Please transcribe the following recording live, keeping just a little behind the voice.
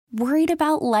Worried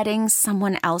about letting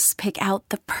someone else pick out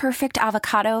the perfect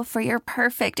avocado for your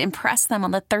perfect impress them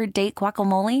on the third date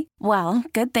guacamole? Well,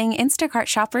 good thing Instacart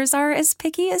shoppers are as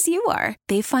picky as you are.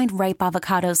 They find ripe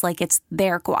avocados like it's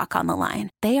their guac on the line.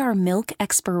 They are milk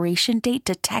expiration date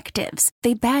detectives.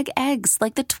 They bag eggs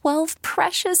like the 12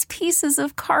 precious pieces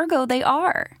of cargo they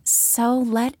are. So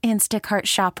let Instacart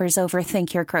shoppers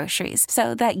overthink your groceries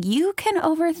so that you can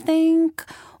overthink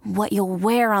what you'll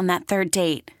wear on that third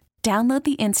date. Download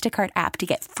the Instacart app to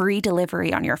get free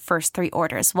delivery on your first 3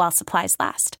 orders while supplies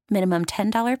last. Minimum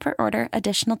 $10 per order.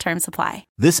 Additional terms apply.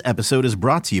 This episode is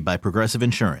brought to you by Progressive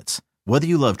Insurance. Whether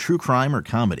you love true crime or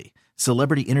comedy,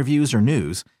 celebrity interviews or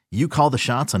news, you call the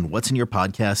shots on what's in your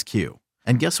podcast queue.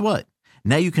 And guess what?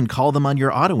 Now you can call them on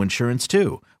your auto insurance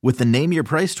too with the Name Your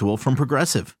Price tool from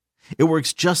Progressive. It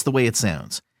works just the way it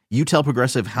sounds. You tell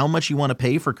Progressive how much you want to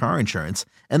pay for car insurance,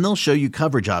 and they'll show you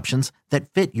coverage options that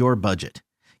fit your budget.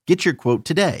 Get your quote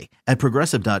today at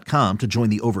Progressive.com to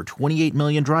join the over 28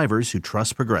 million drivers who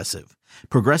trust Progressive.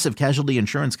 Progressive Casualty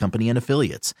Insurance Company and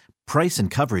Affiliates. Price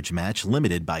and coverage match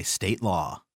limited by state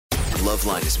law.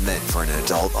 Loveline is meant for an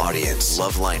adult audience.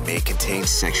 Loveline may contain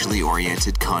sexually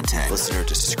oriented content. Listener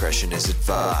discretion is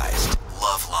advised.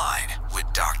 Loveline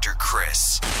with Dr.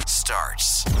 Chris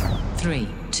starts 3,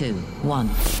 2, 1.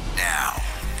 now.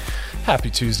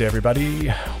 Happy Tuesday,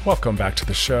 everybody. Welcome back to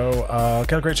the show.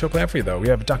 Got a great show planned for you, though. We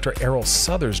have Dr. Errol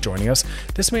Southers joining us.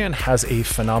 This man has a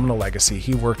phenomenal legacy.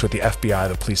 He worked with the FBI,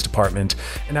 the police department,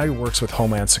 and now he works with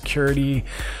Homeland Security.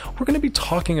 We're going to be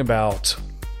talking about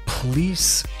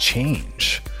police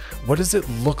change. What does it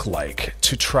look like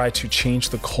to try to change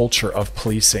the culture of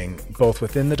policing, both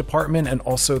within the department and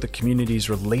also the community's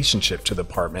relationship to the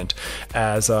department?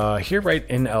 As here right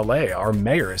in LA, our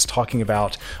mayor is talking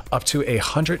about up to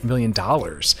 $100 million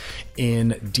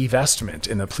in divestment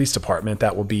in the police department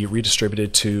that will be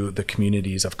redistributed to the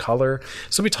communities of color.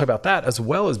 So we talk about that, as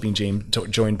well as being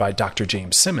joined by Dr.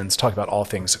 James Simmons, talk about all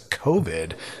things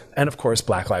COVID, and of course,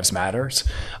 Black Lives Matters.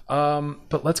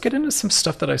 But let's get into some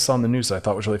stuff that I saw in the news that I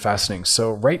thought was really fascinating.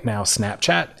 So right now,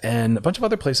 Snapchat and a bunch of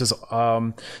other places,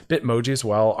 Bitmoji as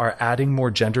well, are adding more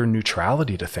gender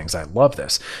neutrality to things. I love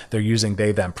this. They're using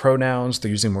they, them pronouns.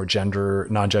 They're using more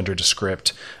non-gender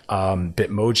descript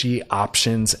Bitmoji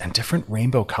options and different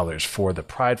rainbow colors for the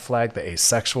pride flag, the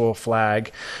asexual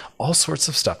flag, all sorts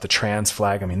of stuff, the trans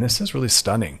flag. I mean, this is really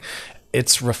stunning.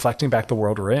 It's reflecting back the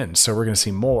world we're in. So we're going to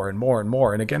see more and more and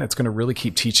more. And again, it's going to really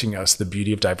keep teaching us the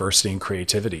beauty of diversity and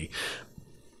creativity.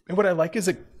 And what I like is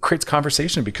it creates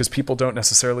conversation because people don't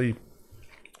necessarily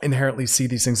inherently see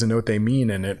these things and know what they mean.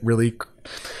 And it really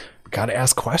got to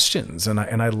ask questions. And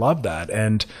I love that.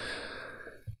 And,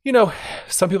 you know,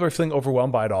 some people are feeling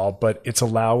overwhelmed by it all, but it's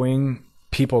allowing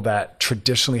people that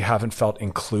traditionally haven't felt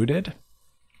included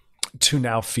to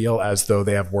now feel as though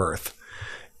they have worth.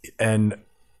 And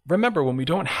remember, when we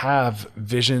don't have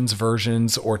visions,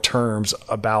 versions, or terms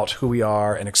about who we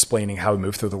are and explaining how we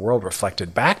move through the world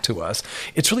reflected back to us,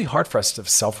 it's really hard for us to have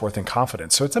self-worth and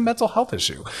confidence. So it's a mental health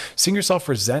issue. Seeing yourself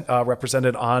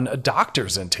represented on a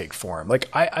doctor's intake form. Like,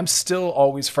 I'm still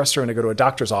always frustrated when I go to a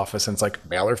doctor's office and it's like,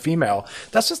 male or female.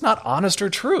 That's just not honest or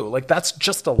true. Like, that's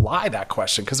just a lie, that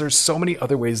question, because there's so many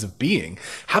other ways of being.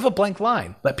 Have a blank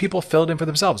line. Let people fill it in for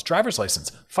themselves. Driver's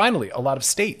license. Finally, a lot of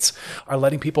states are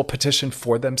letting people petition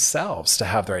for themselves to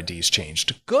have their IDs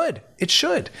changed. Good. It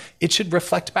should. It should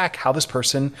reflect back how this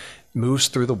person moves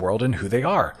through the world and who they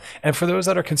are. And for those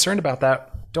that are concerned about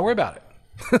that, don't worry about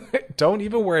it. Don't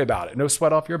even worry about it. No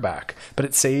sweat off your back. But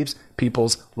it saves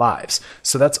people's lives.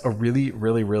 So that's a really,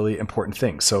 really, really important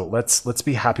thing. So let's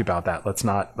be happy about that. Let's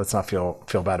not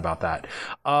feel bad about that.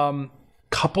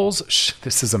 Couples,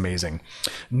 this is amazing.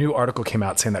 New article came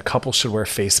out saying that couples should wear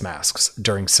face masks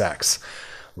during sex.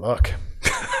 Look,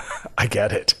 I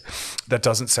get it. That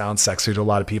doesn't sound sexy to a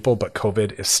lot of people, but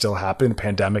COVID is still happening. The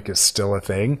pandemic is still a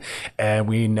thing. And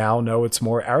we now know it's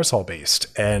more aerosol based.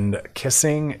 And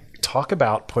kissing, talk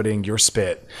about putting your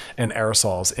spit and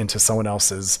aerosols into someone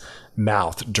else's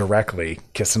mouth directly.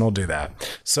 Kissing will do that.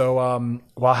 So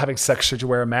while having sex, should you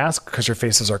wear a mask? Because your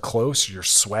faces are close, you're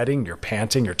sweating, you're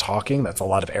panting, you're talking. That's a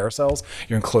lot of aerosols.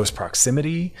 You're in close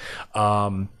proximity.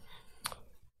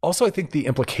 Also, I think the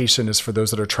implication is for those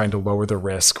that are trying to lower the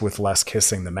risk with less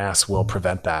kissing, the mask will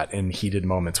prevent that in heated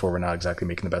moments where we're not exactly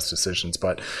making the best decisions.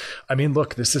 But I mean,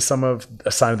 look, this is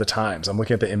a sign of the times. I'm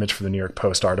looking at the image for the New York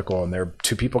Post article, and there are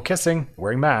 2 people kissing,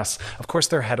 wearing masks. Of course,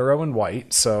 they're hetero and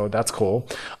white, so that's cool.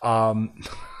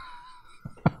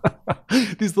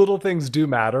 These little things do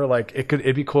matter. Like,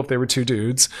 it'd be cool if they were 2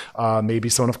 dudes, maybe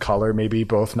someone of color, maybe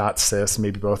both not cis,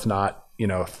 maybe both not,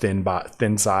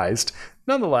 thin sized.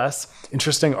 Nonetheless,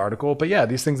 interesting article. But yeah,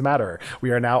 these things matter.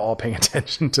 We are now all paying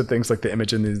attention to things like the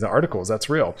image in these articles. That's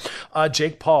real.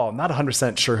 Jake Paul, not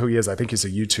 100% sure who he is. I think he's a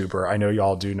YouTuber. I know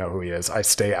y'all do know who he is. I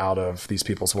stay out of these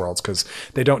people's worlds because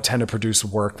they don't tend to produce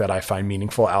work that I find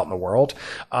meaningful out in the world.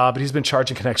 But he's been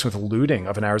charged in connection with looting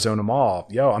of an Arizona mall.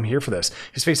 Yo, I'm here for this.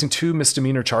 He's facing 2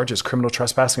 misdemeanor charges, criminal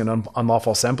trespassing and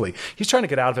unlawful assembly. He's trying to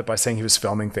get out of it by saying he was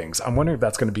filming things. I'm wondering if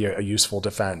that's going to be a useful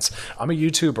defense. I'm a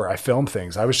YouTuber. I film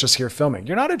things. I was just here filming.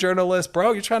 You're not a journalist,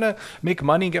 bro. You're trying to make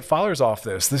money and get followers off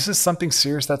this. This is something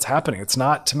serious that's happening. It's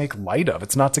not to make light of.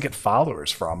 It's not to get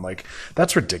followers from. Like,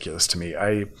 that's ridiculous to me.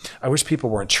 I wish people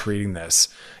weren't treating this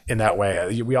in that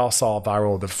way. We all saw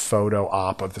viral the photo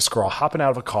op of this girl hopping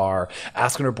out of a car,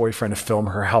 asking her boyfriend to film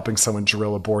her helping someone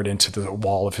drill a board into the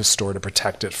wall of his store to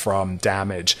protect it from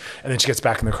damage. And then she gets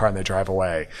back in the car and they drive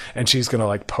away. And she's going to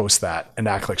like post that and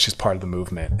act like she's part of the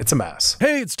movement. It's a mess.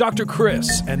 Hey, it's Dr.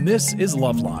 Chris, and this is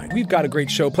Loveline. We've got a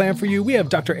great show planned for you. We have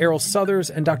Dr. Errol Southers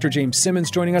and Dr. James Simmons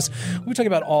joining us. We're talking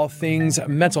about all things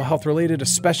mental health related,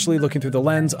 especially looking through the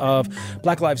lens of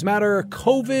Black Lives Matter,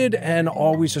 COVID, and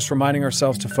always just reminding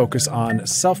ourselves to focus on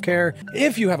self-care.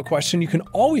 If you have a question, you can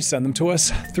always send them to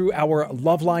us through our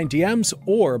Loveline DMs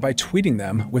or by tweeting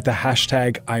them with the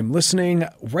hashtag I'm listening.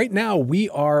 Right now, we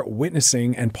are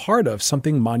witnessing and part of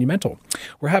something monumental.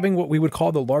 We're having what we would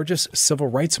call the largest civil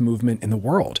rights movement in the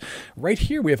world. Right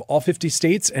here, we have all 50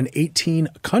 states and 18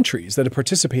 countries that have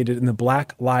participated in the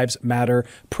Black Lives Matter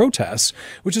protests,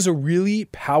 which is a really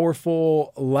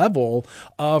powerful level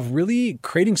of really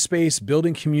creating space,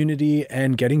 building community,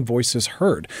 and getting voices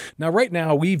heard. Now, right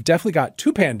now, we've definitely got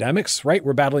 2 pandemics, right?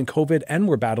 We're battling COVID and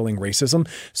we're battling racism.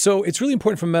 So it's really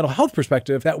important from a mental health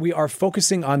perspective that we are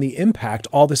focusing on the impact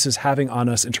all this is having on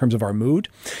us in terms of our mood,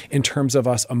 in terms of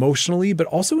us emotionally, but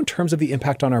also in terms of the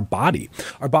impact on our body.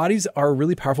 Our bodies are a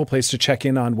really powerful place to check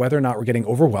in on whether or not we're getting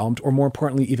overwhelmed or, more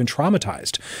importantly, even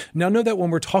traumatized. Now, know that when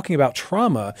we're talking about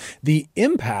trauma, the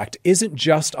impact isn't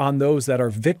just on those that are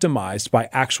victimized by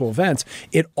actual events.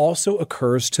 It also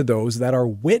occurs to those that are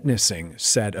witnessing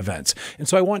said events. And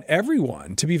so I want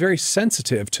everyone to be very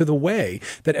sensitive to the way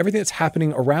that everything that's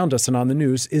happening around us and on the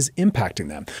news is impacting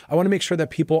them. I want to make sure that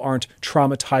people aren't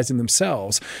traumatizing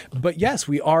themselves. But yes,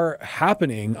 we are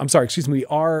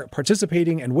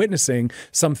participating and witnessing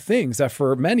some things that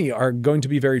for many are going to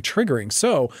be very triggering.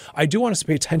 So I do want us to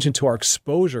pay attention to our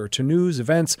exposure to news,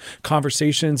 events,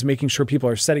 conversations, making sure people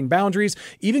are setting boundaries,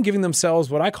 even giving themselves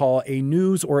what I call a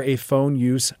news or a phone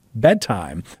use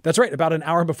bedtime. That's right. About an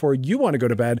hour before you want to go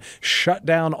to bed, shut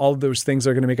down all of those things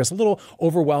that are going to make us a little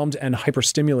overwhelmed and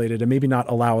hyperstimulated and maybe not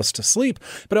allow us to sleep.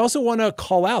 But I also want to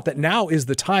call out that now is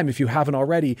the time, if you haven't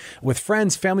already, with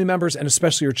friends, family members, and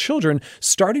especially your children,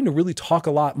 starting to really talk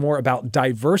a lot more about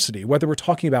diversity, whether we're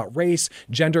talking about race,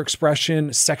 gender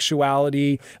expression,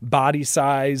 sexuality, body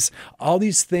size. All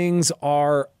these things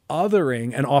are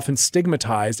othering and often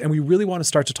stigmatized. And we really want to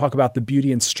start to talk about the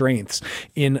beauty and strengths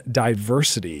in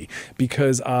diversity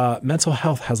because mental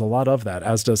health has a lot of that,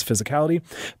 as does physicality.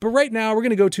 But right now, we're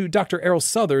going to go to Dr. Errol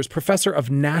Southers, Professor of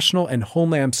National and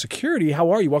Homeland Security. How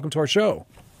are you? Welcome to our show.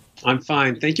 I'm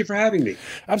fine. Thank you for having me.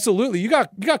 Absolutely. You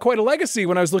got quite a legacy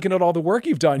when I was looking at all the work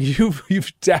you've done.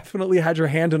 You've definitely had your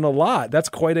hand in a lot. That's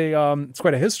quite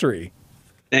a history.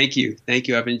 Thank you.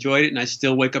 I've enjoyed it, and I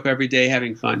still wake up every day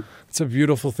having fun. It's a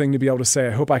beautiful thing to be able to say.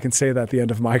 I hope I can say that at the end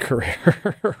of my career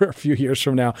a few years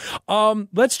from now.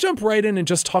 Let's jump right in and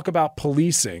just talk about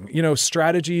policing,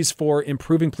 strategies for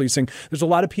improving policing. There's a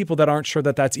lot of people that aren't sure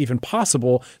that that's even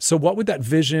possible. So what would that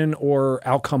vision or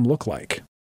outcome look like?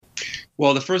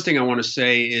 Well, the first thing I want to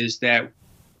say is that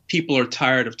people are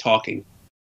tired of talking,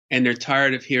 and they're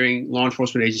tired of hearing law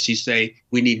enforcement agencies say,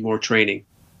 we need more training.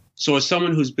 So as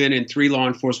someone who's been in 3 law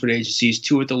enforcement agencies,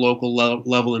 2 at the local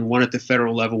level and 1 at the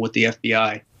federal level with the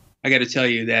FBI, I got to tell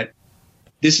you that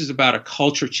this is about a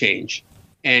culture change.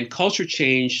 And culture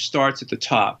change starts at the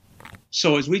top.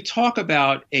 So as we talk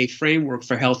about a framework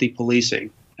for healthy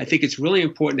policing, I think it's really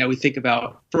important that we think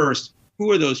about, first, who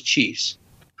are those chiefs?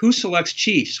 Who selects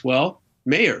chiefs? Well,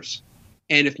 mayors.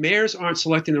 And if mayors aren't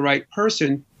selecting the right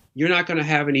person, you're not going to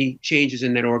have any changes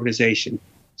in that organization.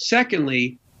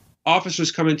 Secondly,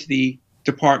 officers come into the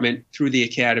department through the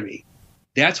academy.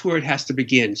 That's where it has to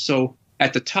begin. So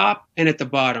at the top and at the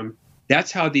bottom,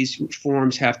 that's how these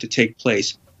reforms have to take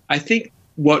place. I think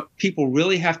what people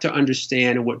really have to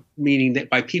understand, and what meaning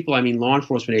that by people I mean law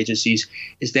enforcement agencies,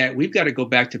 is that we've got to go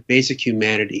back to basic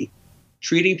humanity,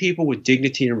 treating people with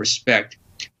dignity and respect.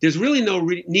 There's really no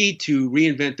need to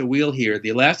reinvent the wheel here.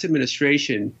 The last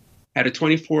administration had a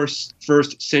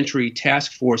 21st century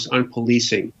task force on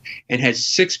policing and had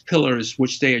 6 pillars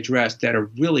which they addressed that are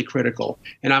really critical.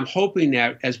 And I'm hoping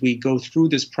that as we go through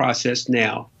this process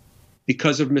now,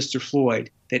 because of Mr. Floyd,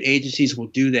 that agencies will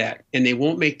do that and they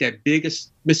won't make that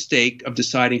biggest mistake of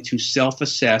deciding to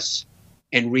self-assess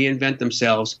and reinvent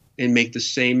themselves and make the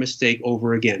same mistake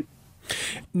over again.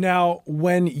 Now,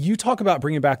 when you talk about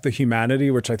bringing back the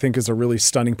humanity, which I think is a really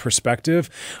stunning perspective,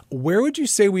 where would you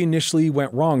say we initially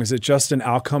went wrong? Is it just an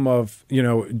outcome of,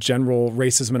 general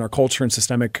racism in our culture and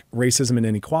systemic racism and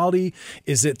inequality?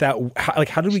 Is it that,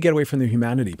 how did we get away from the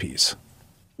humanity piece?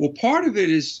 Well, part of it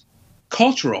is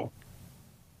cultural.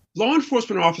 Law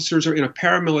enforcement officers are in a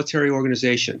paramilitary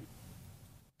organization.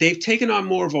 They've taken on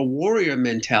more of a warrior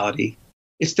mentality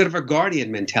instead of a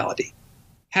guardian mentality.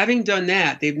 Having done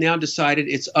that, they've now decided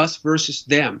it's us versus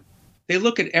them. They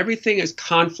look at everything as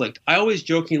conflict. I always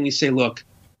jokingly say, look,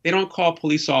 they don't call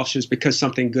police officers because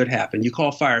something good happened. You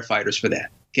call firefighters for that,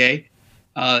 okay?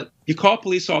 You call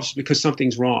police officers because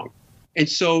something's wrong. And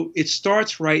so it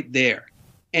starts right there.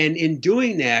 And in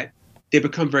doing that, they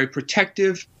become very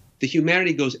protective. The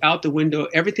humanity goes out the window.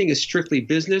 Everything is strictly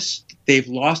business. They've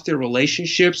lost their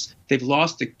relationships. They've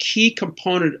lost the key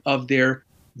component of their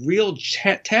real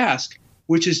task,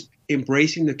 which is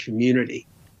embracing the community.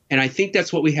 And I think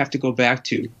that's what we have to go back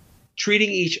to, treating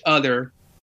each other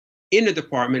in the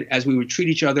department as we would treat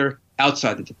each other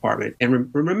outside the department, and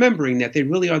remembering that they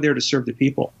really are there to serve the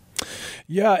people.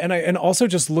 Yeah, and also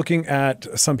just looking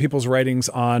at some people's writings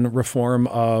on reform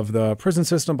of the prison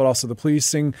system, but also the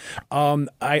policing,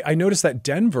 I noticed that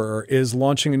Denver is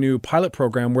launching a new pilot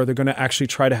program where they're going to actually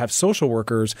try to have social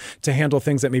workers to handle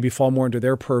things that maybe fall more into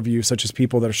their purview, such as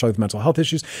people that are struggling with mental health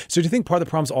issues. So do you think part of the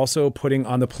problem is also putting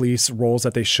on the police roles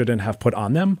that they shouldn't have put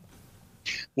on them?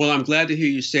 Well, I'm glad to hear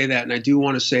you say that. And I do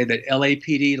want to say that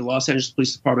LAPD, the Los Angeles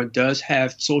Police Department, does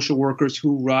have social workers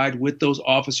who ride with those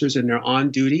officers and they're on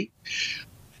duty.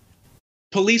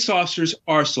 Police officers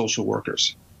are social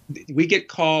workers. We get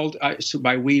called, so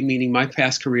by we meaning my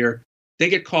past career, they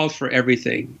get called for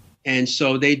everything. And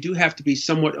so they do have to be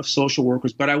somewhat of social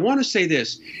workers. But I want to say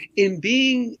this, in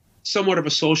being somewhat of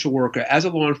a social worker as a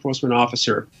law enforcement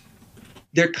officer,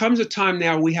 there comes a time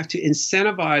now we have to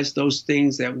incentivize those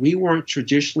things that we weren't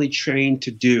traditionally trained to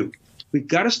do. We've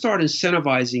got to start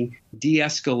incentivizing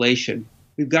de-escalation.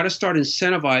 We've got to start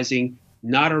incentivizing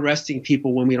not arresting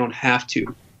people when we don't have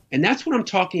to. And that's what I'm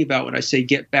talking about when I say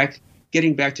getting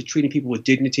back to treating people with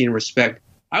dignity and respect.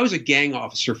 I was a gang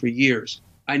officer for years.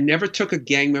 I never took a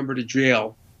gang member to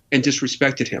jail and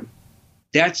disrespected him.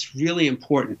 That's really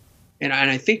important. And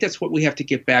I think that's what we have to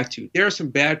get back to. There are some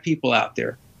bad people out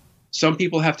there. Some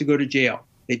people have to go to jail.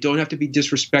 They don't have to be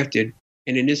disrespected,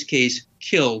 and in this case,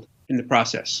 killed in the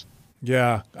process.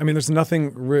 Yeah. I mean, there's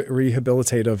nothing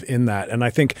rehabilitative in that. And I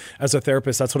think as a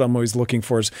therapist, that's what I'm always looking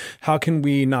for is how can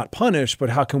we not punish,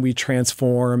 but how can we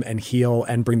transform and heal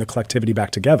and bring the collectivity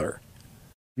back together?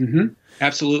 Mm-hmm.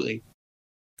 Absolutely.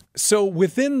 So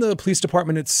within the police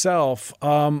department itself,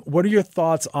 what are your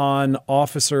thoughts on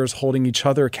officers holding each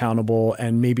other accountable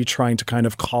and maybe trying to kind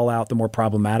of call out the more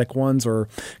problematic ones or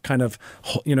kind of,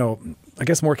 I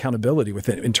guess more accountability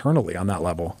within internally on that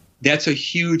level? That's a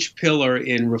huge pillar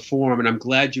in reform, and I'm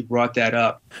glad you brought that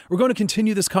up. We're going to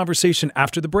continue this conversation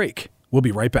after the break. We'll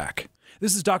be right back.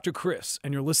 This is Dr. Chris,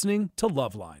 and you're listening to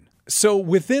Loveline. So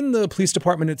within the police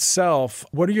department itself,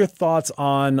 what are your thoughts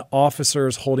on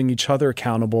officers holding each other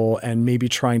accountable and maybe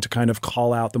trying to kind of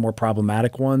call out the more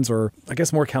problematic ones or I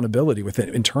guess more accountability within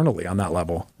internally on that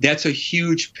level? That's a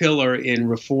huge pillar in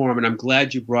reform, and I'm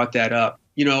glad you brought that up.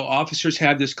 Officers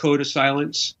have this code of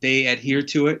silence. They adhere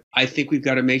to it. I think we've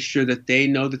got to make sure that they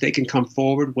know that they can come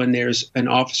forward when there's an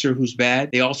officer who's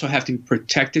bad. They also have to be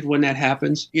protected when that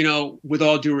happens. With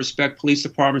all due respect, police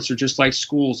departments are just like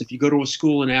schools. If you go to a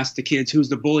school and ask the kids who's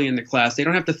the bully in the class, they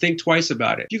don't have to think twice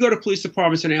about it. If you go to police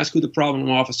departments and ask who the problem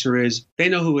officer is, they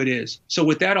know who it is. So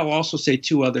with that, I'll also say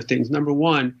 2 other things. Number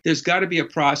one, there's got to be a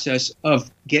process of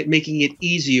making it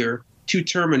easier to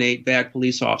terminate bad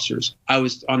police officers. I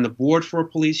was on the board for a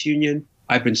police union.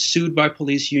 I've been sued by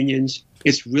police unions.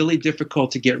 It's really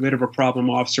difficult to get rid of a problem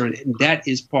officer, and that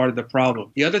is part of the problem.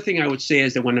 The other thing I would say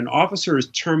is that when an officer is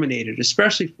terminated,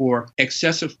 especially for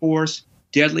excessive force,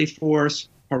 deadly force,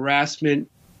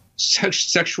 harassment,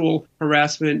 sexual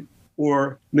harassment,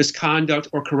 or misconduct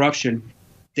or corruption,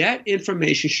 that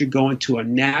information should go into a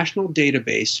national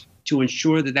database to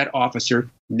ensure that officer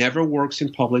never works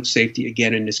in public safety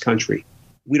again in this country.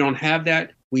 We don't have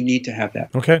that. We need to have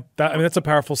that. Okay. That's a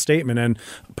powerful statement and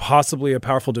possibly a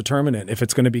powerful determinant if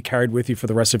it's going to be carried with you for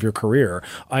the rest of your career.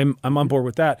 I'm on board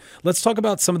with that. Let's talk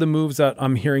about some of the moves that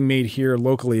I'm hearing made here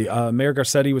locally. Mayor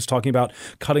Garcetti was talking about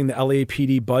cutting the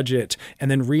LAPD budget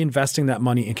and then reinvesting that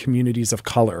money in communities of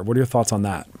color. What are your thoughts on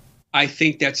that? I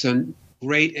think that's a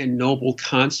great and noble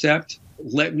concept.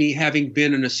 Having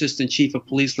been an assistant chief of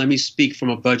police, let me speak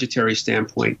from a budgetary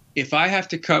standpoint. If I have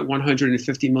to cut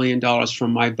 $150 million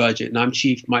from my budget, and I'm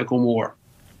Chief Michael Moore,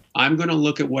 I'm going to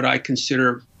look at what I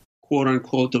consider, quote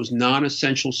unquote, those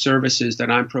non-essential services that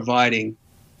I'm providing,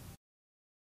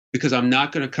 because I'm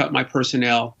not going to cut my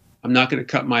personnel. I'm not going to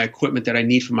cut my equipment that I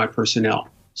need for my personnel.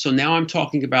 So now I'm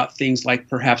talking about things like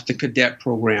perhaps the cadet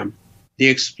program, the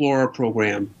Explorer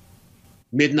program,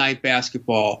 midnight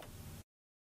basketball,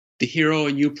 the Hero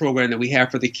and You program that we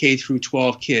have for the K through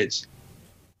 12 kids.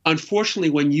 Unfortunately,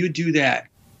 when you do that,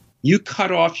 you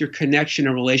cut off your connection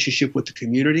and relationship with the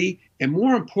community. And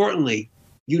more importantly,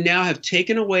 you now have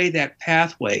taken away that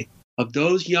pathway of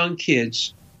those young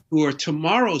kids who are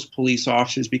tomorrow's police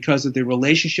officers because of the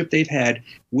relationship they've had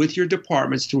with your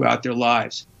departments throughout their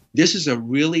lives. This is a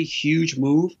really huge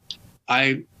move.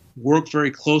 I work very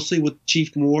closely with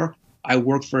Chief Moore. I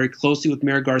work very closely with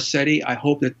Mayor Garcetti. I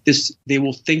hope that they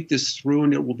will think this through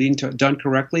and it will be done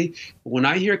correctly. But when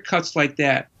I hear cuts like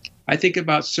that, I think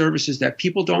about services that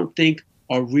people don't think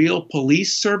are real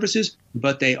police services,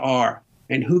 but they are.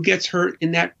 And who gets hurt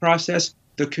in that process?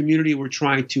 The community we're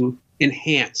trying to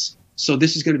enhance. So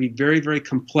this is going to be very, very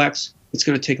complex. It's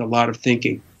going to take a lot of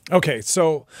thinking. Okay,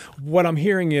 so what I'm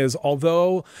hearing is,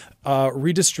 although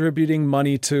redistributing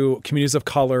money to communities of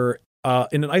color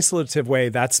in an isolative way,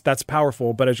 that's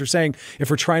powerful. But as you're saying, if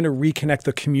we're trying to reconnect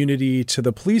the community to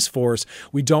the police force,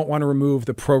 we don't want to remove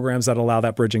the programs that allow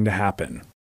that bridging to happen.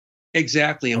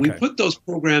 Exactly. And we put those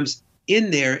programs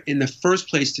in there in the first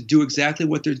place to do exactly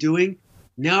what they're doing.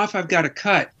 Now, if I've got a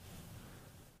cut,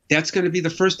 that's going to be the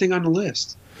first thing on the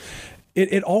list.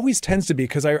 It always tends to be,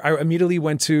 because I immediately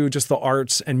went to just the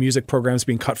arts and music programs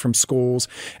being cut from schools.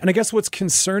 And I guess what's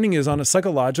concerning is, on a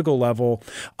psychological level,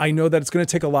 I know that it's going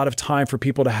to take a lot of time for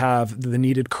people to have the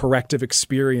needed corrective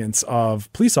experience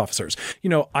of police officers. You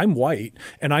know, I'm white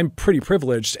and I'm pretty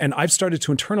privileged, and I've started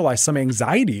to internalize some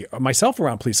anxiety myself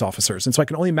around police officers. And so I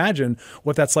can only imagine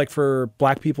what that's like for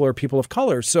Black people or people of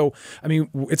color. So, I mean,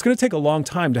 it's going to take a long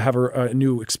time to have a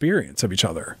new experience of each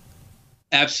other.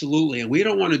 Absolutely. And we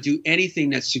don't want to do anything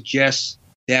that suggests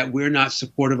that we're not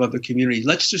supportive of the community.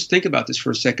 Let's just think about this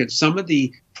for a second. Some of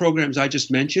the programs I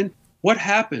just mentioned, what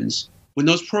happens when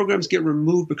those programs get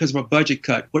removed because of a budget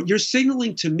cut? What you're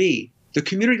signaling to me, the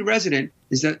community resident,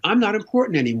 is that I'm not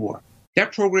important anymore.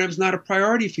 That program's not a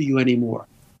priority for you anymore.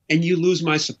 And you lose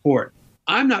my support.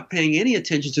 I'm not paying any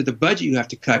attention to the budget you have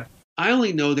to cut. I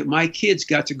only know that my kids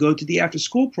got to go to the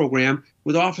after-school program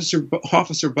with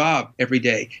Officer Bob every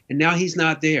day, and now he's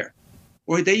not there.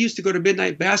 Or they used to go to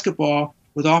midnight basketball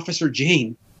with Officer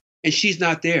Jane, and she's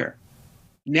not there.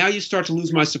 Now you start to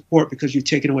lose my support because you've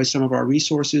taken away some of our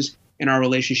resources, and our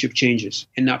relationship changes,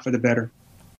 and not for the better.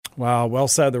 Wow, well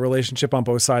said. The relationship on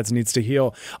both sides needs to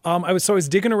heal. I was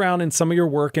digging around in some of your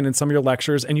work and in some of your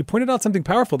lectures, and you pointed out something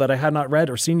powerful that I had not read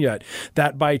or seen yet,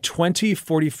 that by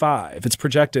 2045, it's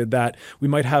projected that we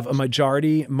might have a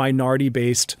majority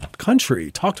minority-based country.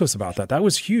 Talk to us about that. That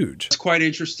was huge. It's quite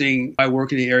interesting. I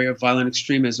work in the area of violent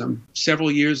extremism.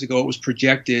 Several years ago, it was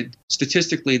projected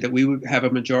statistically that we would have a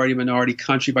majority minority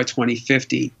country by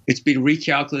 2050. It's been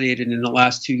recalculated in the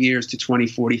last 2 years to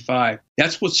 2045.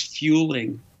 That's what's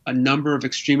fueling a number of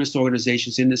extremist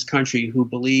organizations in this country who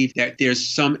believe that there's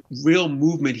some real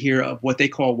movement here of what they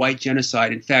call white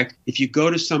genocide. In fact, if you go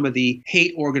to some of the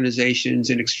hate organizations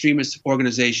and extremist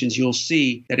organizations, you'll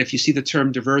see that if you see the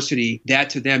term diversity, that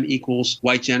to them equals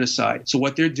white genocide. So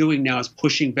what they're doing now is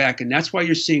pushing back. And that's why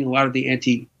you're seeing a lot of the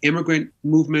anti-immigrant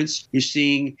movements. You're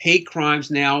seeing hate crimes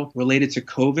now related to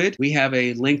COVID. We have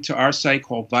a link to our site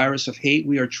called Virus of Hate.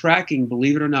 We are tracking,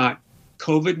 believe it or not,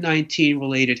 COVID-19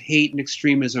 related hate and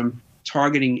extremism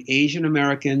targeting Asian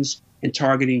Americans and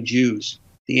targeting Jews.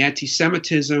 The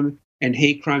anti-Semitism and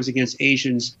hate crimes against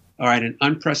Asians are at an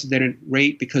unprecedented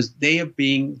rate because they are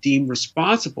being deemed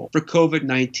responsible for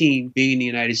COVID-19 being in the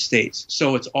United States.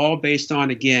 So it's all based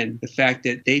on, again, the fact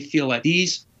that they feel like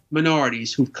these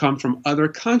minorities who've come from other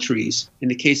countries, in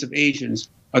the case of Asians,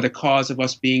 are the cause of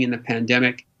us being in the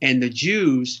pandemic. And the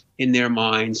Jews, in their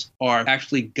minds, are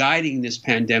actually guiding this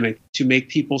pandemic to make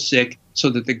people sick so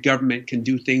that the government can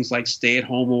do things like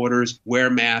stay-at-home orders, wear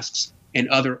masks, and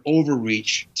other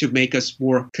overreach to make us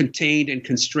more contained and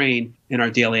constrained in our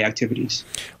daily activities.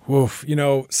 Oof.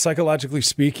 Psychologically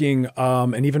speaking,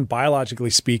 and even biologically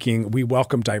speaking, we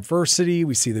welcome diversity.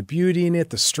 We see the beauty in it,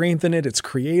 the strength in it. It's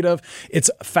creative. It's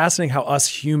fascinating how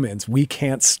us humans, we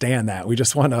can't stand that. We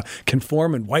just want to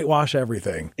conform and whitewash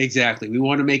everything. Exactly. We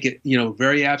want to make it,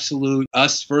 very absolute,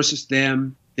 us versus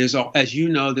them. There's as you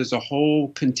know, there's a whole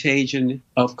contagion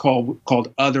of called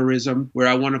otherism, where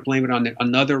I want to blame it on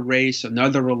another race,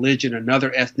 another religion, another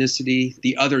ethnicity,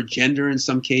 the other gender in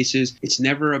some cases. It's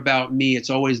never about me. It's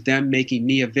always them making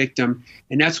me a victim.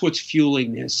 And that's what's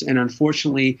fueling this. And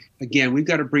unfortunately, again, we've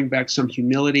got to bring back some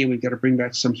humility, and we've got to bring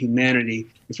back some humanity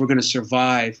if we're going to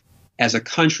survive as a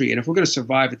country. And if we're going to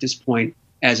survive at this point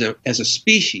as a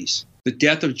species. The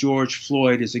death of George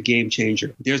Floyd is a game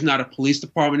changer. There's not a police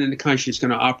department in the country that's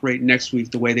going to operate next week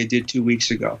the way they did 2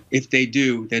 weeks ago. If they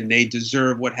do, then they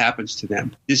deserve what happens to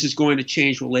them. This is going to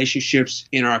change relationships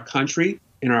in our country,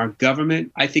 in our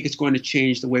government. I think it's going to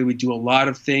change the way we do a lot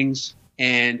of things,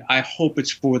 and I hope it's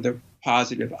for the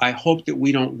positive. I hope that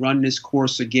we don't run this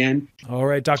course again. All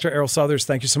right, Dr. Errol Southers,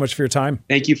 thank you so much for your time.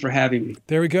 Thank you for having me.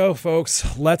 There we go,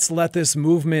 folks. Let's let this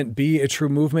movement be a true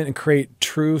movement and create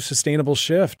true sustainable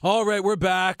shift. All right, we're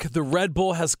back. The Red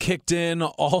Bull has kicked in.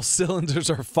 All cylinders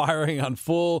are firing on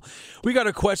full. We got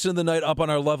a question of the night up on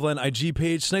our Loveland IG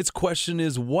page. Tonight's question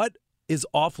is, what is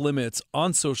off limits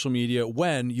on social media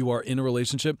when you are in a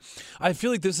relationship? I feel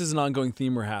like this is an ongoing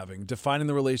theme we're having. Defining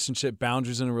the relationship,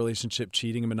 boundaries in a relationship,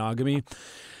 cheating and monogamy.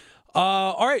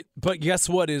 All right, but guess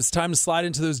what? It's time to slide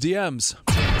into those DMs.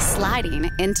 Sliding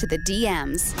into the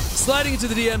DMs. Sliding into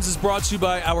the DMs is brought to you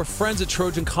by our friends at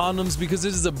Trojan Condoms, because it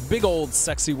is a big old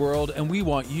sexy world and we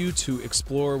want you to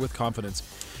explore with confidence.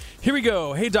 Here we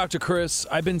go. Hey, Dr. Chris,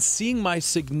 I've been seeing my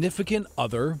significant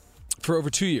other for over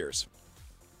 2 years.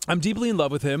 I'm deeply in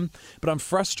love with him, but I'm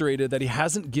frustrated that he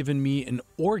hasn't given me an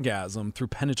orgasm through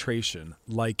penetration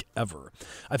like ever.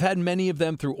 I've had many of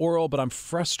them through oral, but I'm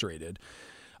frustrated.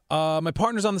 My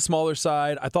partner's on the smaller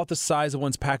side. I thought the size of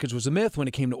one's package was a myth when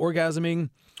it came to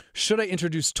orgasming. Should I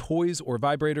introduce toys or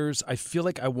vibrators? I feel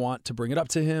like I want to bring it up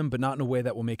to him, but not in a way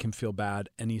that will make him feel bad.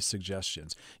 Any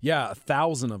suggestions? Yeah,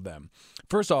 1,000 of them.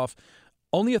 First off,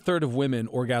 only a third of women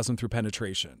orgasm through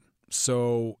penetration.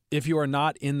 So if you are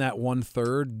not in that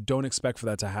 1/3, don't expect for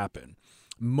that to happen.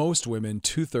 Most women,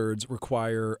 2/3,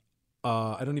 require,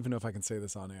 I don't even know if I can say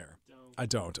this on air. I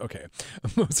don't. Okay.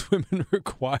 Most women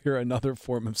require another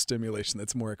form of stimulation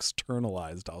that's more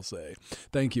externalized, I'll say.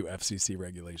 Thank you, FCC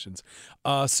regulations.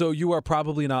 So you are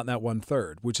probably not in that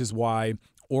 1/3, which is why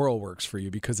oral works for you,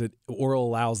 because oral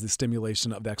allows the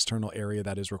stimulation of the external area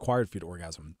that is required for you to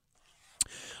orgasm.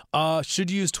 Should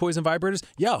you use toys and vibrators?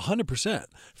 Yeah, 100%.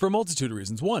 For a multitude of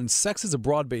reasons. One, sex is a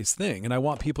broad-based thing, and I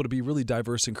want people to be really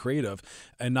diverse and creative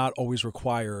and not always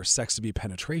require sex to be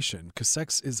penetration, because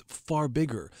sex is far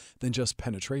bigger than just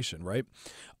penetration, right?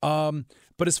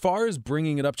 But as far as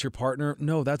bringing it up to your partner,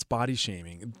 no, that's body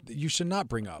shaming. You should not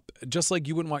bring up. Just like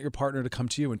you wouldn't want your partner to come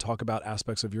to you and talk about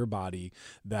aspects of your body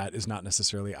that is not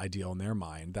necessarily ideal in their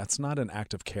mind. That's not an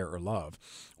act of care or love.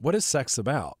 What is sex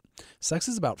about? Sex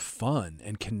is about fun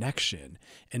and connection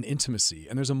and intimacy,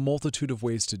 and there's a multitude of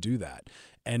ways to do that.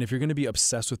 And if you're going to be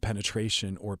obsessed with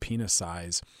penetration or penis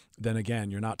size, then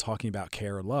again, you're not talking about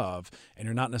care or love, and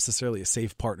you're not necessarily a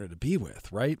safe partner to be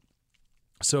with, right?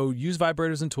 So use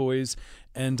vibrators and toys,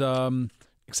 and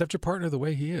accept your partner the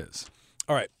way he is.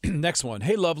 All right, next one.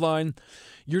 Hey, Loveline,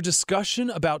 your discussion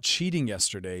about cheating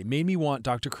yesterday made me want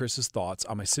Dr. Chris's thoughts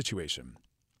on my situation.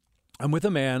 I'm with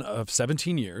a man of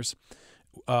 17 years.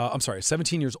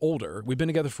 17 years older. We've been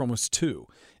together for almost 2.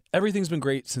 Everything's been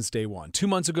great since day one. 2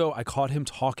 months ago, I caught him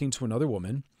talking to another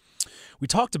woman. We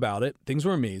talked about it. Things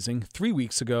were amazing. 3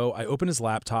 weeks ago, I open his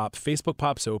laptop, Facebook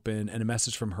pops open, and a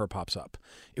message from her pops up.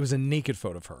 It was a naked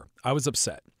photo of her. I was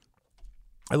upset.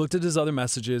 I looked at his other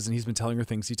messages, and he's been telling her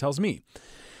things he tells me.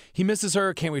 He misses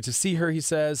her, can't wait to see her, he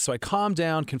says. So I calmed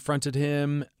down, confronted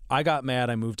him. I got mad,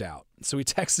 I moved out. So he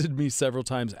texted me several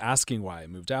times asking why I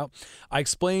moved out. I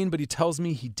explained, but he tells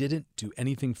me he didn't do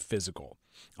anything physical.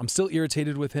 I'm still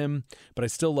irritated with him, but I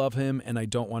still love him and I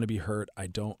don't want to be hurt. I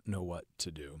don't know what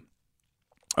to do.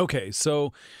 Okay,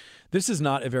 so this is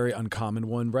not a very uncommon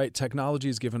one, right? Technology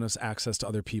has given us access to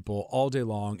other people all day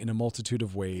long in a multitude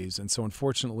of ways. And so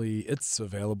unfortunately, it's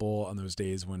available on those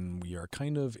days when we are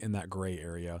kind of in that gray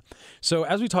area. So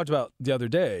as we talked about the other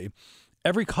day,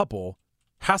 every couple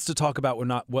has to talk about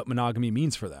what monogamy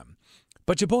means for them.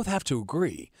 But you both have to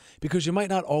agree, because you might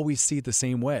not always see it the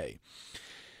same way.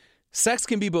 Sex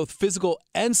can be both physical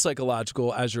and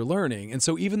psychological as you're learning. And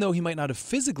so even though he might not have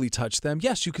physically touched them,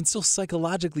 yes, you can still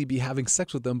psychologically be having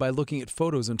sex with them by looking at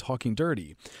photos and talking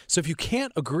dirty. So if you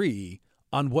can't agree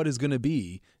on what is going to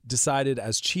be decided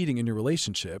as cheating in your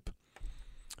relationship,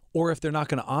 or if they're not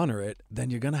going to honor it, then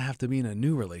you're going to have to be in a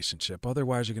new relationship.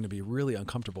 Otherwise, you're going to be really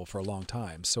uncomfortable for a long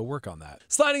time. So work on that.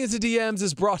 Sliding into DMs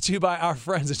is brought to you by our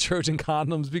friends at Trojan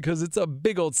Condoms, because it's a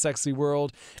big old sexy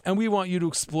world, and we want you to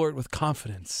explore it with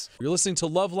confidence. You're listening to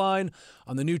Loveline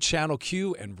on the new Channel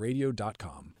Q and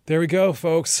radio.com. There we go,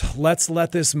 folks. Let's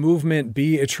let this movement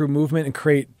be a true movement and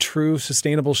create true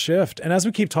sustainable shift. And as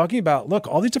we keep talking about, look,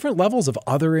 all these different levels of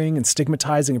othering and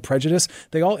stigmatizing and prejudice,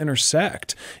 they all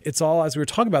intersect. It's all, as we were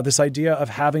talking about, this idea of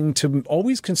having to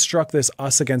always construct this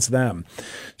us against them.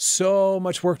 So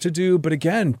much work to do. But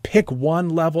again, pick one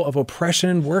level of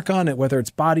oppression, work on it, whether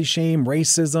it's body shame,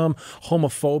 racism,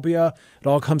 homophobia. It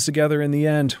all comes together in the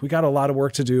end. We got a lot of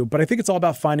work to do, but I think it's all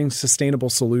about finding sustainable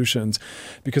solutions,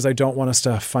 because I don't want us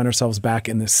to find ourselves back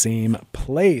in the same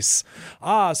place.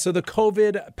 So the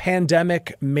COVID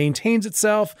pandemic maintains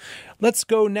itself. Let's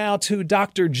go now to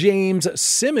Dr. James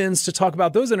Simmons to talk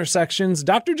about those intersections.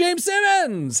 Dr. James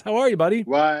Simmons, how are you, buddy?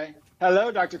 Why,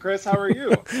 hello, Dr. Chris. How are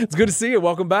you? It's good to see you.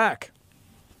 Welcome back.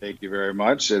 Thank you very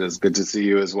much. It is good to see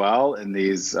you as well in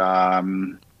these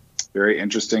very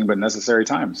interesting but necessary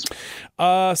times.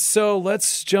 So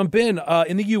let's jump in.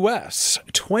 In the U.S.,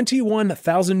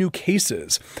 21,000 new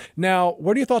cases. Now,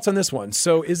 what are your thoughts on this one?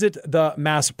 So is it the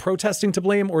mass protesting to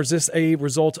blame, or is this a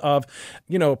result of,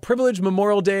 privileged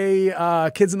Memorial Day,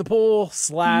 kids in the pool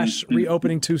 /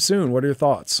 reopening too soon? What are your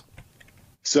thoughts?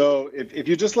 So if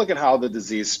you just look at how the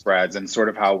disease spreads and sort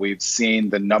of how we've seen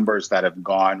the numbers that have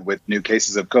gone with new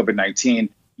cases of COVID-19,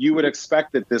 you would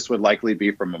expect that this would likely be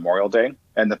from Memorial Day,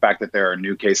 and the fact that there are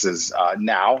new cases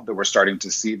now that we're starting to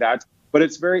see that. But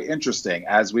it's very interesting.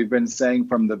 As we've been saying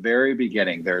from the very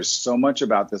beginning, there's so much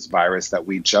about this virus that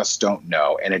we just don't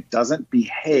know, and it doesn't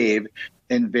behave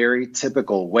in very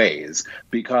typical ways,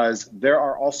 because there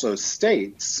are also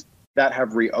states that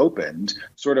have reopened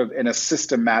sort of in a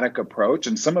systematic approach,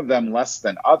 and some of them less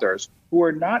than others, who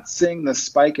are not seeing the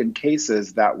spike in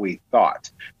cases that we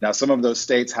thought. Now, some of those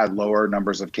states had lower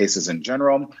numbers of cases in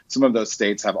general. Some of those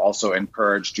states have also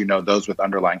encouraged, those with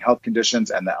underlying health conditions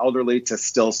and the elderly to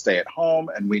still stay at home.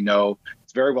 And we know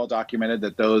it's very well documented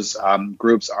that those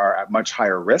groups are at much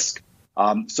higher risk.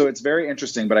 So it's very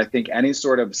interesting. But I think any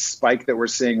sort of spike that we're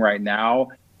seeing right now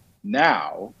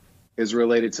is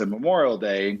related to Memorial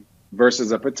Day,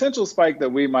 versus a potential spike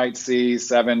that we might see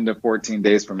 7 to 14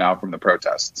 days from now from the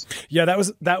protests. Yeah,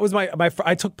 that was my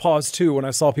I took pause too when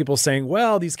I saw people saying,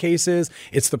 well, these cases,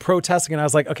 it's the protesting. And I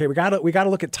was like, okay, we got to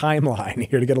look at timeline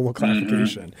here to get a little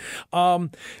clarification.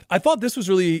 I thought this was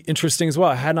really interesting as well.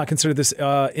 I had not considered this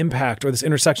impact or this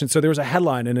intersection. So there was a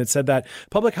headline and it said that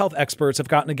public health experts have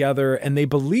gotten together and they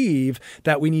believe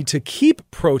that we need to keep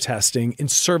protesting in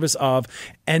service of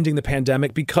ending the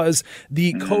pandemic, because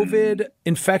the COVID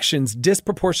infections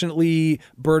disproportionately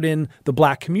burden the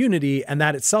Black community, and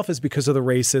that itself is because of the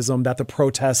racism that the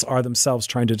protests are themselves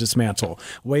trying to dismantle.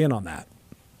 Weigh in on that.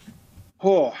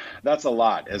 Oh, that's a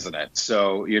lot, isn't it?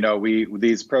 So,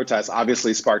 these protests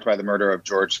obviously sparked by the murder of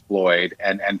George Floyd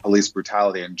and police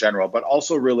brutality in general, but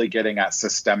also really getting at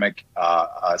systemic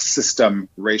system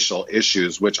racial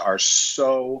issues, which are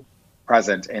so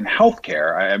present in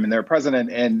healthcare. I mean, they're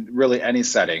present in really any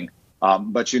setting.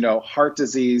 But, heart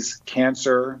disease,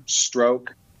 cancer,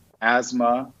 stroke,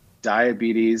 asthma,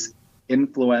 diabetes,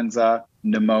 influenza,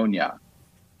 pneumonia.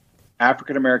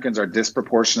 African Americans are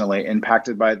disproportionately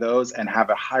impacted by those and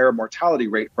have a higher mortality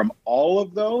rate from all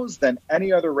of those than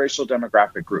any other racial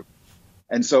demographic group.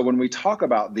 And so when we talk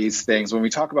about these things, when we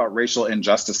talk about racial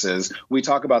injustices, we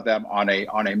talk about them on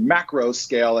a macro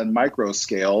scale and micro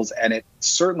scales, and it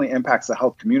certainly impacts the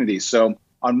health community. So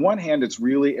on one hand, it's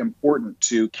really important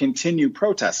to continue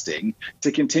protesting,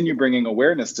 to continue bringing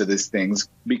awareness to these things,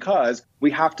 because we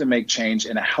have to make change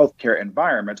in a healthcare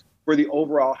environment for the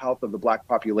overall health of the Black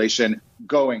population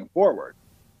going forward.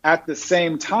 At the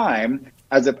same time,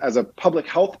 as a public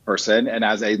health person and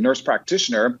as a nurse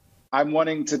practitioner, I'm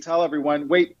wanting to tell everyone,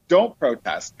 wait, don't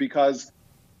protest, because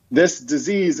this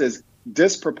disease is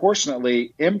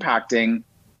disproportionately impacting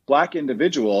Black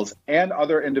individuals and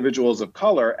other individuals of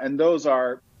color. And those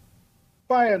are,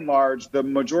 by and large, the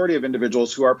majority of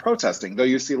individuals who are protesting, though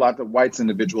you see lots of white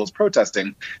individuals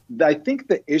protesting. I think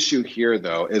the issue here,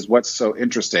 though, is what's so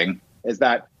interesting is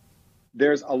that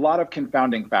there's a lot of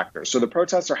confounding factors. So the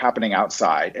protests are happening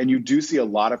outside, and you do see a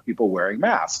lot of people wearing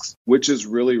masks, which is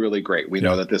really, really great. We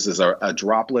know that this is a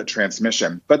droplet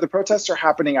transmission, but the protests are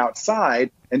happening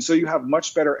outside, and so you have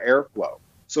much better airflow.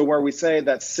 So where we say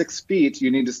that 6 feet, you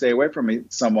need to stay away from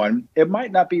someone, it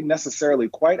might not be necessarily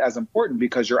quite as important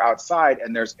because you're outside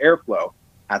and there's airflow.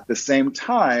 At the same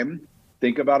time,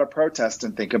 think about a protest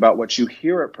and think about what you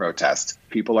hear at protest.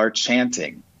 People are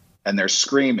chanting and they're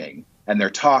screaming and they're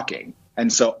talking.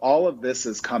 And so all of this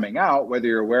is coming out, whether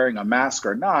you're wearing a mask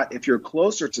or not. If you're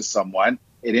closer to someone,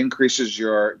 it increases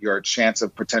your chance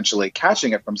of potentially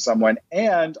catching it from someone.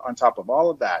 And on top of all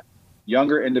of that,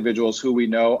 younger individuals who we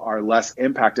know are less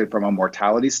impacted from a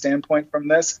mortality standpoint from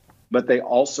this, but they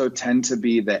also tend to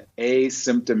be the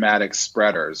asymptomatic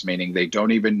spreaders, meaning they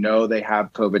don't even know they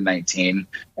have COVID-19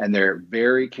 and they're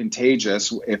very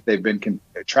contagious if they've been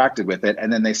contracted with it,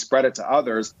 and then they spread it to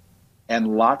others.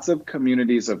 And lots of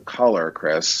communities of color,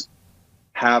 Chris,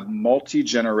 have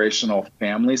multi-generational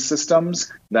family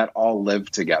systems that all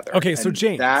live together. Okay, so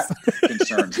James, that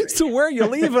concerns me. So where are you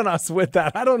leaving us with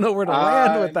that? I don't know where to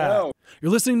land with that. Know.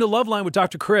 You're listening to Loveline with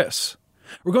Dr. Chris.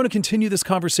 We're going to continue this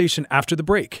conversation after the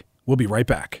break. We'll be right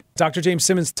back. Dr. James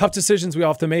Simmons, tough decisions we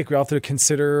all have to make. We all have to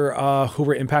consider who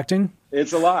we're impacting.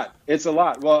 It's a lot.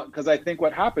 Well, because I think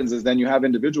what happens is then you have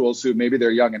individuals who maybe they're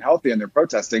young and healthy and they're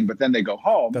protesting, but then they go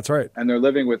home. That's right. And they're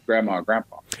living with grandma or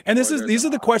grandpa. And these are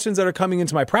the questions that are coming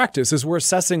into my practice is we're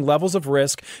assessing levels of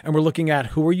risk and we're looking at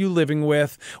who are you living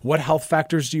with, what health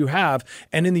factors do you have,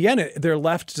 and in the end, they're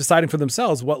left deciding for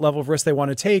themselves what level of risk they want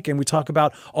to take. And we talk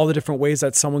about all the different ways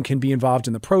that someone can be involved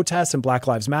in the protests and Black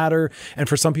Lives Matter. And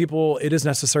for some people, it is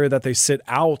necessary that they sit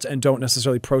out and don't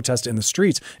necessarily protest in the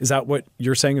streets. Is that what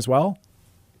you're saying as well?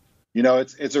 You know,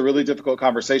 it's a really difficult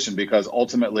conversation because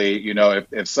ultimately, you know,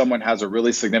 if someone has a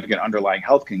really significant underlying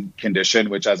health condition,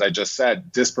 which, as I just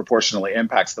said, disproportionately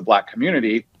impacts the Black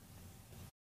community,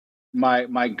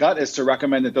 my gut is to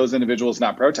recommend that those individuals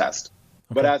not protest.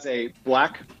 Okay. But as a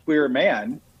Black queer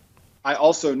man, I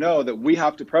also know that we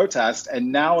have to protest,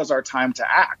 and now is our time to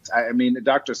act. I mean,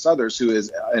 Dr. Suthers, who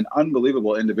is an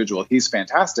unbelievable individual, he's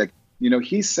fantastic. You know,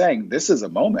 he's saying this is a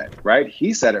moment, right?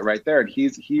 He said it right there. And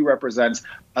he represents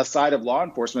a side of law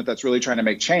enforcement that's really trying to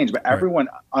make change. But everyone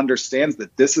understands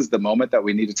that this is the moment that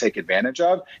we need to take advantage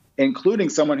of, including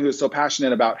someone who is so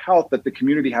passionate about health that the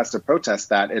community has to protest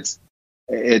that. It's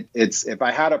if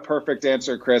I had a perfect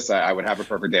answer, Chris, I would have a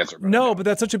perfect answer. No, but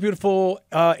that's such a beautiful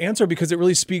answer because it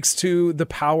really speaks to the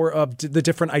power of the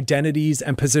different identities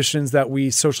and positions that we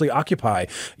socially occupy.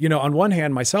 You know, on one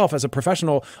hand, myself as a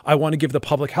professional, I want to give the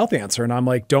public health answer and I'm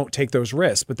like, don't take those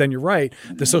risks. But then you're right.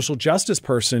 Mm-hmm. The social justice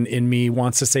person in me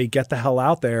wants to say, get the hell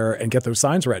out there and get those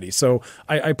signs ready. So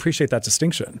I appreciate that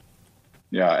distinction.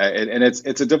 Yeah. And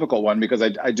it's a difficult one because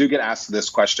I do get asked this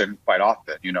question quite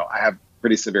often. You know, I have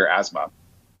pretty severe asthma.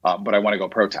 But I want to go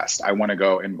protest. I want to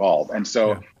go involve. And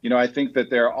so, you know, I think that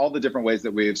there are all the different ways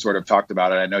that we've sort of talked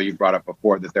about it. I know you've brought up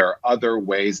before that there are other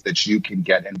ways that you can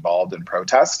get involved in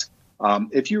protest.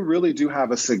 If you really do have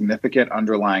a significant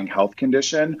underlying health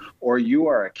condition, or you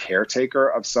are a caretaker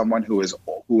of someone who is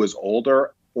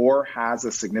older or has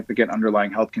a significant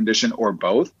underlying health condition or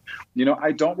both, you know,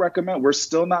 I don't recommend, we're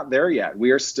still not there yet. We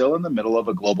are still in the middle of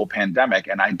a global pandemic,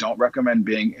 and I don't recommend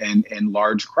being in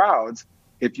large crowds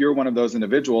if you're one of those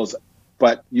individuals,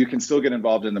 but you can still get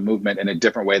involved in the movement in a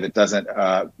different way that doesn't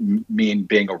mean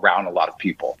being around a lot of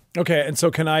people. Okay, and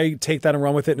so can I take that and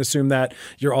run with it and assume that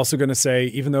you're also going to say,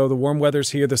 even though the warm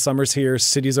weather's here, the summer's here,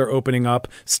 cities are opening up,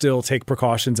 still take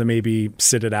precautions and maybe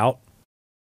sit it out?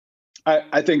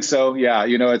 I think so. Yeah.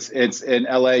 You know, it's in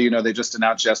LA, you know, they just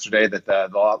announced yesterday that the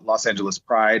Los Angeles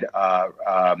Pride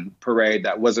parade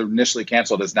that was initially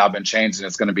canceled has now been changed, and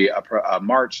it's going to be a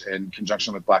march in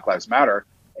conjunction with Black Lives Matter.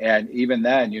 And even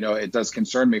then, you know, it does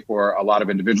concern me for a lot of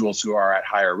individuals who are at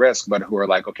higher risk, but who are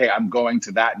like, okay, I'm going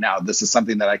to that now. This is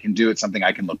something that I can do. It's something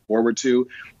I can look forward to.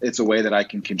 It's a way that I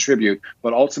can contribute.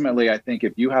 But ultimately, I think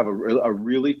if you have a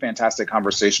really fantastic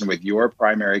conversation with your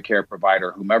primary care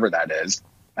provider, whomever that is,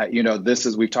 you know,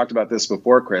 we've talked about this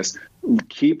before, Chris,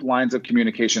 keep lines of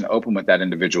communication open with that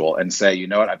individual and say, you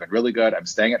know what, I've been really good. I'm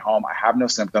staying at home. I have no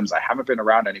symptoms. I haven't been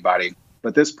around anybody,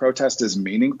 but this protest is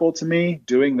meaningful to me.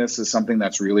 Doing this is something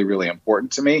that's really, really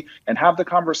important to me, and have the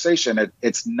conversation.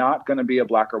 It's not going to be a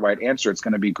black or white answer. It's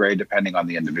going to be gray depending on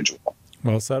the individual.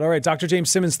 Well said. All right. Dr.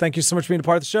 James Simmons, thank you so much for being a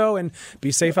part of the show, and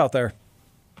be safe out there.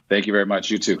 Thank you very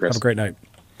much. You too, Chris. Have a great night.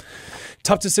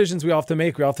 tough decisions we all have to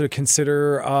make. We all have to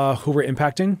consider who we're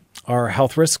impacting, our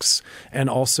health risks, and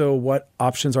also what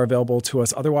options are available to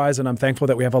us otherwise. And I'm thankful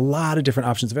that we have a lot of different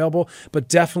options available, but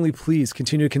definitely please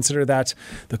continue to consider that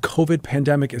the COVID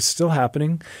pandemic is still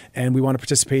happening and we want to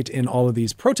participate in all of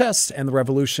these protests and the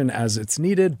revolution as it's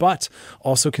needed, but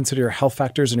also consider your health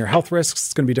factors and your health risks.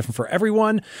 It's going to be different for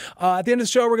everyone. At the end of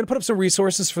the show, we're going to put up some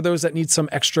resources for those that need some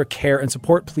extra care and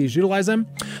support. Please utilize them.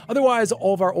 Otherwise,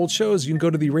 all of our old shows, you can go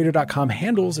to the radio.com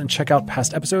handles and check out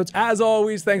past episodes. As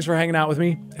always, thanks for hanging out with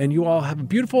me, and you all have a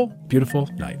beautiful, beautiful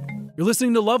night. You're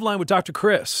listening to Loveline with Dr.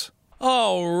 Chris.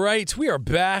 All right, we are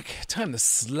back. Time to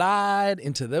slide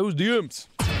into those DMs.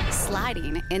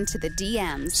 Sliding into the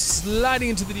DMs. Sliding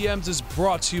into the DMs is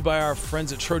brought to you by our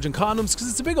friends at Trojan Condoms, because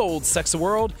it's a big old sex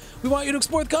world. We want you to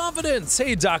explore with confidence.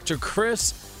 Hey, Dr.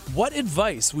 Chris, what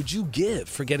advice would you give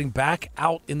for getting back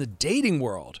out in the dating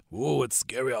world? Whoa, it's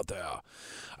scary out there.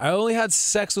 I only had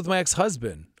sex with my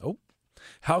ex-husband. Oh.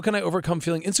 How can I overcome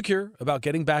feeling insecure about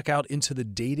getting back out into the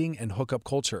dating and hookup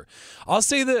culture? I'll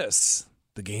say this.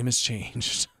 The game has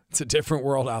changed. It's a different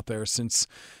world out there since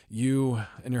you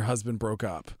and your husband broke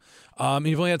up.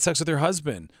 You've only had sex with your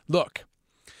husband. Look,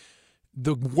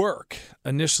 the work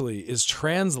initially is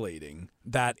translating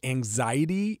that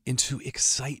anxiety into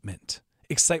excitement.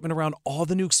 Excitement around all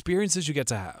the new experiences you get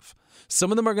to have.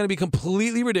 Some of them are going to be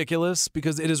completely ridiculous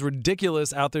because it is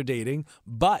ridiculous out there dating,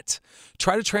 but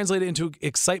try to translate it into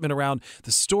excitement around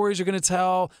the stories you're going to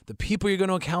tell, the people you're going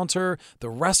to encounter, the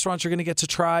restaurants you're going to get to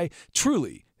try.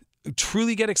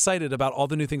 Truly get excited about all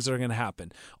the new things that are going to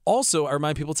happen. Also, I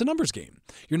remind people it's a numbers game.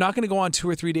 You're not going to go on 2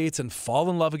 or 3 dates and fall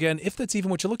in love again if that's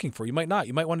even what you're looking for. You might not.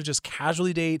 You might want to just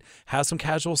casually date, have some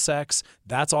casual sex.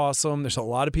 That's awesome. There's a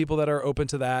lot of people that are open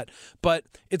to that. But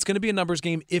it's going to be a numbers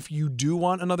game. If you do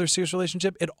want another serious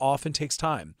relationship, it often takes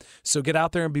time. So get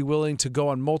out there and be willing to go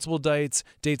on multiple dates,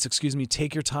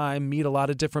 take your time, meet a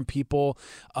lot of different people.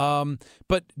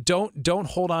 But don't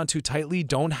hold on too tightly.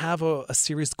 Don't have a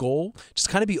serious goal. Just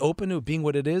kind of be open to being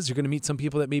what it is. You're going to meet some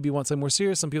people that maybe want something more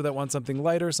serious, some people that want something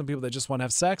lighter, some people that just want to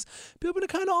have sex. Be open to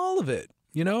kind of all of it.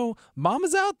 You know,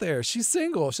 Mama's out there. She's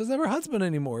single. She doesn't have her husband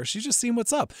anymore. She's just seeing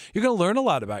what's up. You're going to learn a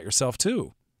lot about yourself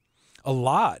too. A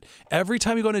lot. Every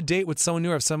time you go on a date with someone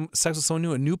new or have some sex with someone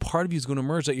new, a new part of you is going to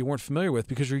emerge that you weren't familiar with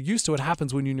because you're used to what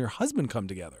happens when you and your husband come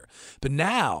together. But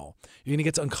now you're going to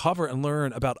get to uncover and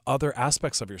learn about other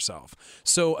aspects of yourself.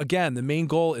 So again, the main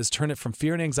goal is turn it from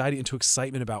fear and anxiety into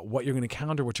excitement about what you're going to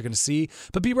encounter, what you're going to see,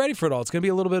 but be ready for it all. It's going to be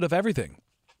a little bit of everything.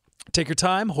 Take your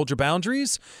time, hold your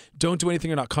boundaries. Don't do anything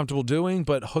you're not comfortable doing,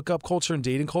 but hookup culture and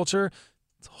dating culture,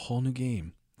 it's a whole new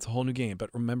game. It's a whole new game,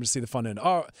 but remember to see the fun end.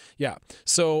 Oh, yeah.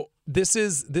 So this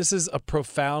is a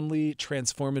profoundly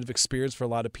transformative experience for a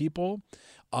lot of people.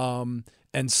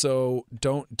 And so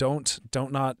don't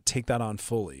not take that on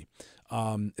fully.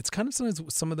 It's kind of sometimes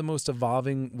some of the most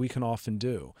evolving we can often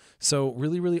do. So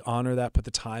really, really honor that, put the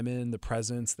time in, the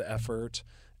presence, the effort,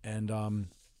 and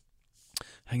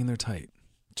hang in there tight.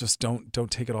 Just don't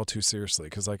take it all too seriously.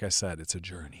 Cause like I said, it's a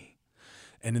journey.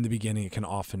 And in the beginning, it can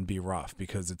often be rough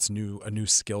because it's a new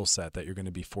skill set that you're going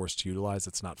to be forced to utilize.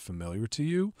 It's not familiar to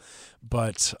you,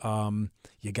 but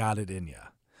you got it in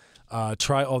you.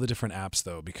 Try all the different apps,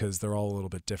 though, because they're all a little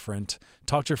bit different.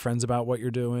 Talk to your friends about what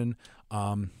you're doing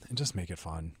and just make it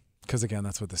fun. Because, again,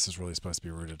 that's what this is really supposed to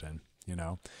be rooted in. You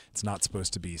know, it's not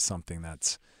supposed to be something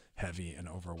that's heavy and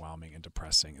overwhelming and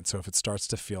depressing. And so if it starts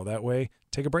to feel that way,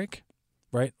 take a break.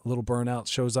 Right? A little burnout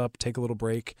shows up, take a little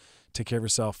break, take care of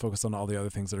yourself, focus on all the other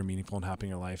things that are meaningful and happy in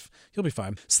your life. You'll be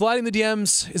fine. Sliding the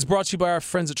DMs is brought to you by our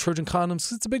friends at Trojan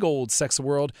Condoms. It's a big old sex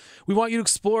world. We want you to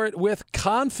explore it with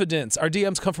confidence. Our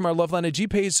DMs come from our Loveline IG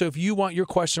page, so if you want your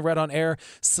question read on air,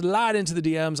 slide into the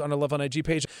DMs on our Loveline IG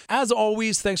page. As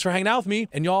always, thanks for hanging out with me,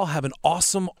 and y'all have an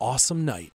awesome, awesome night.